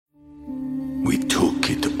We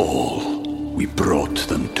took it all. We brought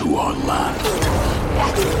them to our land.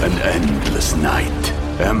 An endless night,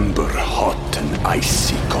 ember hot and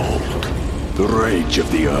icy cold. The rage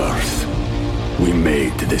of the earth. We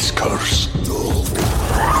made this curse.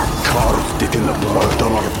 Carved it in the blood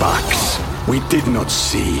on our backs. We did not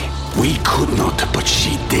see. We could not, but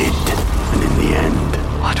she did. And in the end...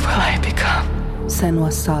 What will I become?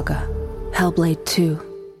 Senua's Saga. Hellblade 2.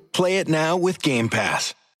 Play it now with Game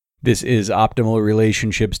Pass. This is Optimal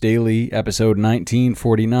Relationships Daily, episode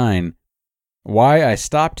 1949. Why I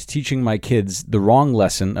Stopped Teaching My Kids the Wrong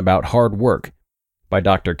Lesson About Hard Work, by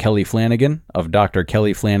Dr. Kelly Flanagan of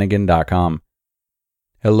drkellyflanagan.com.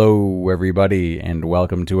 Hello, everybody, and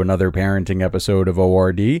welcome to another parenting episode of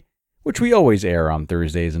ORD, which we always air on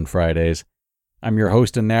Thursdays and Fridays. I'm your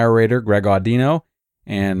host and narrator, Greg Audino,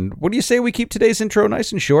 and what do you say we keep today's intro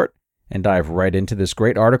nice and short and dive right into this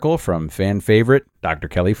great article from fan favorite Dr.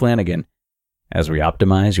 Kelly Flanagan as we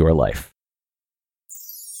optimize your life.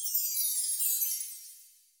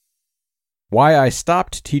 Why I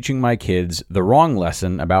Stopped Teaching My Kids the Wrong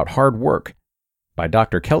Lesson About Hard Work, by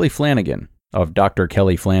Dr. Kelly Flanagan of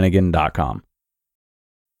drkellyflanagan.com.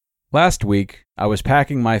 Last week, I was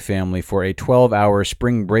packing my family for a 12-hour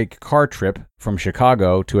spring break car trip from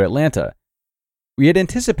Chicago to Atlanta. We had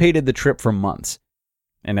anticipated the trip for months.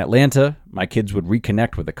 In Atlanta, my kids would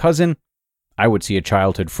reconnect with a cousin, I would see a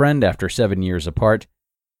childhood friend after 7 years apart,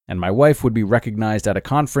 and my wife would be recognized at a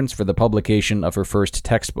conference for the publication of her first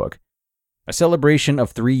textbook, a celebration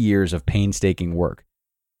of 3 years of painstaking work.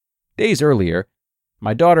 Days earlier,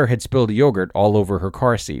 my daughter had spilled yogurt all over her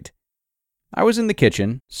car seat. I was in the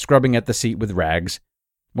kitchen, scrubbing at the seat with rags,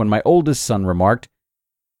 when my oldest son remarked,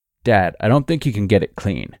 "Dad, I don't think you can get it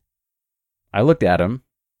clean." I looked at him,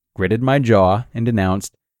 gritted my jaw, and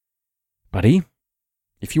announced, "Buddy,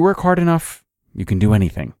 if you work hard enough, you can do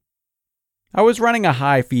anything." I was running a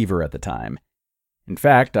high fever at the time. In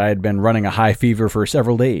fact, I had been running a high fever for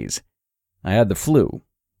several days. I had the flu,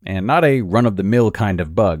 and not a run-of-the-mill kind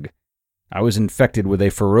of bug. I was infected with a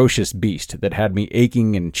ferocious beast that had me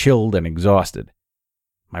aching and chilled and exhausted.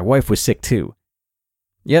 My wife was sick too.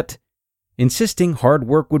 Yet, insisting hard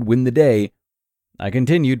work would win the day, I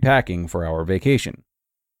continued packing for our vacation.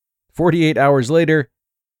 48 hours later,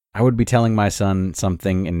 I would be telling my son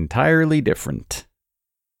something entirely different.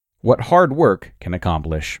 What hard work can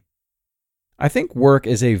accomplish. I think work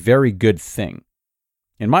is a very good thing.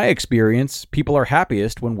 In my experience, people are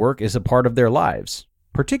happiest when work is a part of their lives,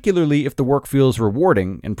 particularly if the work feels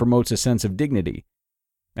rewarding and promotes a sense of dignity.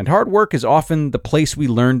 And hard work is often the place we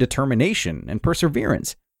learn determination and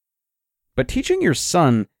perseverance. But teaching your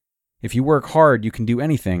son, if you work hard, you can do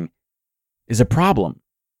anything, is a problem.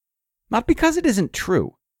 Not because it isn't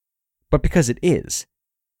true, but because it is.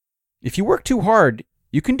 If you work too hard,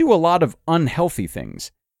 you can do a lot of unhealthy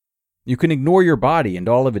things. You can ignore your body and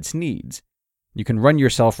all of its needs. You can run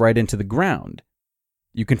yourself right into the ground.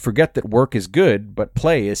 You can forget that work is good, but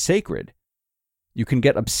play is sacred. You can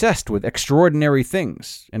get obsessed with extraordinary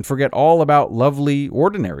things and forget all about lovely,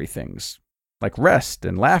 ordinary things, like rest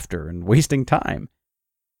and laughter and wasting time.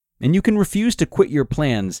 And you can refuse to quit your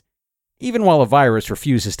plans, even while a virus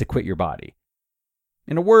refuses to quit your body.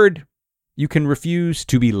 In a word, you can refuse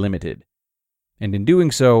to be limited. And in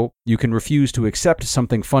doing so, you can refuse to accept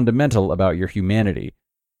something fundamental about your humanity.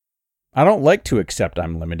 I don't like to accept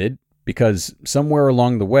I'm limited, because somewhere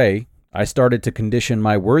along the way, I started to condition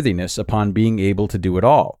my worthiness upon being able to do it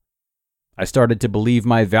all. I started to believe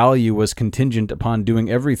my value was contingent upon doing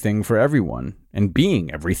everything for everyone, and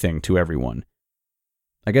being everything to everyone.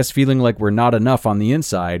 I guess feeling like we're not enough on the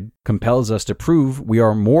inside compels us to prove we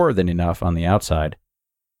are more than enough on the outside.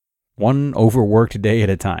 One overworked day at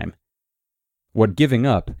a time. What giving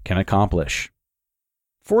up can accomplish.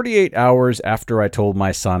 48 hours after I told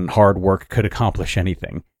my son hard work could accomplish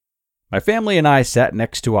anything, my family and I sat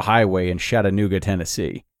next to a highway in Chattanooga,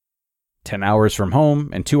 Tennessee. 10 hours from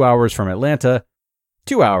home and 2 hours from Atlanta,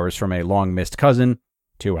 2 hours from a long-missed cousin,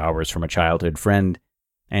 2 hours from a childhood friend,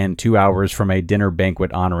 and 2 hours from a dinner banquet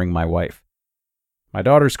honoring my wife. My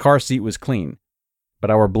daughter's car seat was clean, but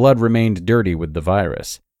our blood remained dirty with the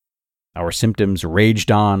virus. Our symptoms raged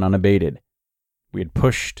on unabated. We had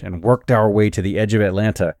pushed and worked our way to the edge of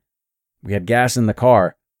Atlanta. We had gas in the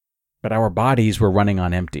car, but our bodies were running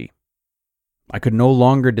on empty. I could no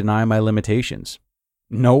longer deny my limitations.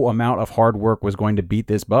 No amount of hard work was going to beat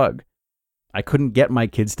this bug. I couldn't get my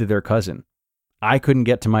kids to their cousin. I couldn't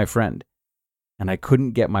get to my friend. And I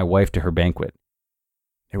couldn't get my wife to her banquet.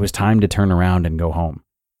 It was time to turn around and go home.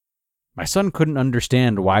 My son couldn't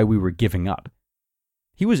understand why we were giving up.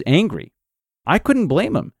 He was angry. I couldn't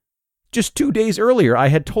blame him. Just 2 days earlier, I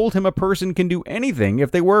had told him a person can do anything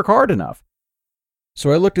if they work hard enough.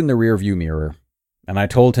 So I looked in the rearview mirror, and I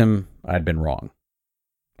told him I'd been wrong.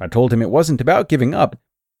 I told him it wasn't about giving up.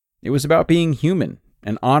 It was about being human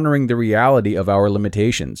and honoring the reality of our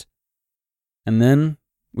limitations. And then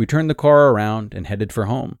we turned the car around and headed for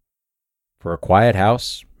home. For a quiet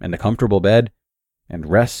house and a comfortable bed, and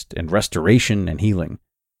rest and restoration and healing.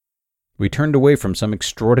 We turned away from some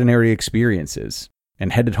extraordinary experiences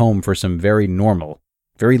and headed home for some very normal,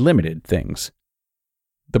 very limited things.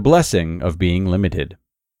 The blessing of being limited.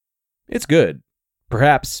 It's good,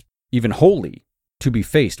 perhaps even holy, to be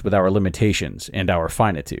faced with our limitations and our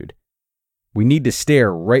finitude. We need to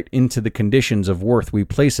stare right into the conditions of worth we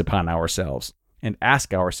place upon ourselves and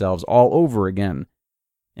ask ourselves all over again,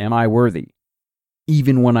 am I worthy?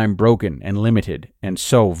 Even when I'm broken and limited and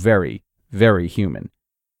so very, very human.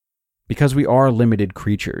 Because we are limited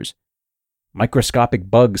creatures. Microscopic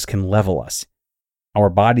bugs can level us. Our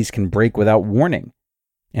bodies can break without warning,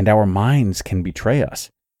 and our minds can betray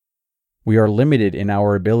us. We are limited in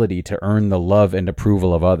our ability to earn the love and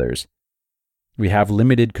approval of others. We have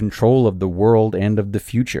limited control of the world and of the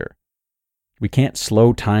future. We can't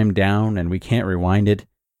slow time down and we can't rewind it.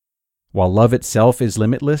 While love itself is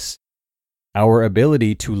limitless, our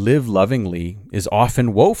ability to live lovingly is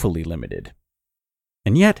often woefully limited.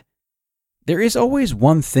 And yet, there is always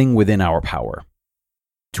one thing within our power: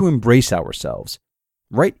 to embrace ourselves,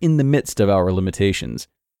 right in the midst of our limitations,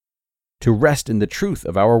 to rest in the truth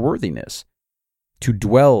of our worthiness, to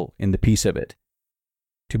dwell in the peace of it,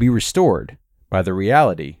 to be restored by the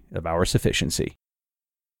reality of our sufficiency.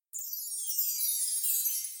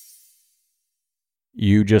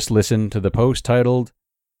 You just listened to the post titled,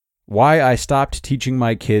 Why I Stopped Teaching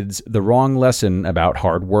My Kids the Wrong Lesson About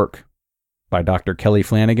Hard Work, by Dr. Kelly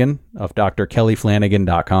Flanagan of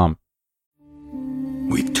drkellyflanagan.com.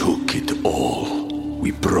 We took it all.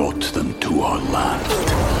 We brought them to our land.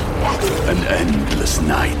 An endless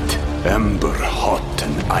night, ember hot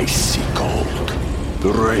and icy cold.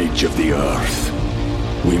 The rage of the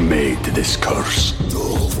earth. We made this curse.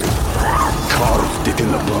 Carved it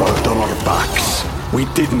in the blood on our backs. We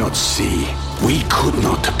did not see. We could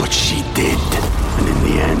not, but she did. And in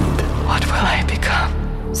the end... What will I become?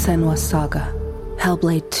 Senua's Saga.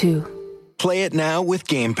 Hellblade 2. Play it now with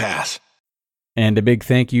Game Pass. And a big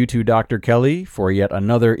thank you to Dr. Kelly for yet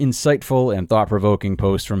another insightful and thought-provoking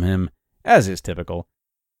post from him, as is typical.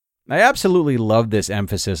 I absolutely love this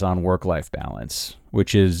emphasis on work-life balance,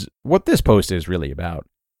 which is what this post is really about.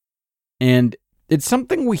 And it's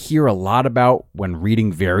something we hear a lot about when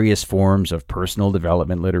reading various forms of personal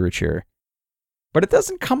development literature. But it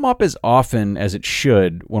doesn't come up as often as it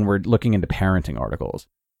should when we're looking into parenting articles.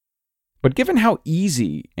 But given how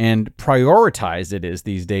easy and prioritized it is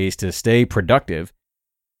these days to stay productive,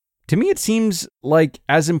 to me it seems like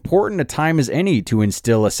as important a time as any to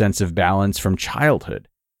instill a sense of balance from childhood.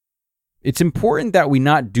 It's important that we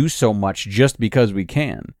not do so much just because we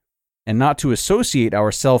can, and not to associate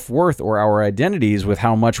our self-worth or our identities with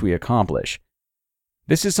how much we accomplish.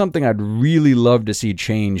 This is something I'd really love to see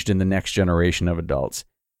changed in the next generation of adults,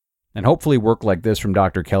 and hopefully work like this from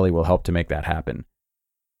Dr. Kelly will help to make that happen.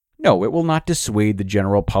 No, it will not dissuade the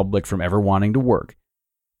general public from ever wanting to work.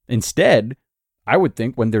 Instead, I would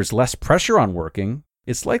think when there's less pressure on working,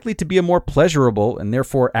 it's likely to be a more pleasurable and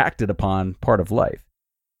therefore acted upon part of life.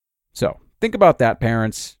 So, think about that,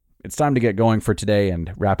 parents. It's time to get going for today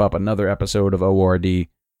and wrap up another episode of ORD.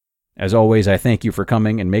 As always, I thank you for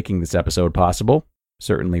coming and making this episode possible.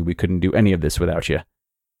 Certainly, we couldn't do any of this without you.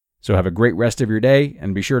 So have a great rest of your day,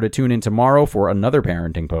 and be sure to tune in tomorrow for another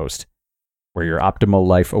parenting post, where your optimal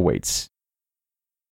life awaits.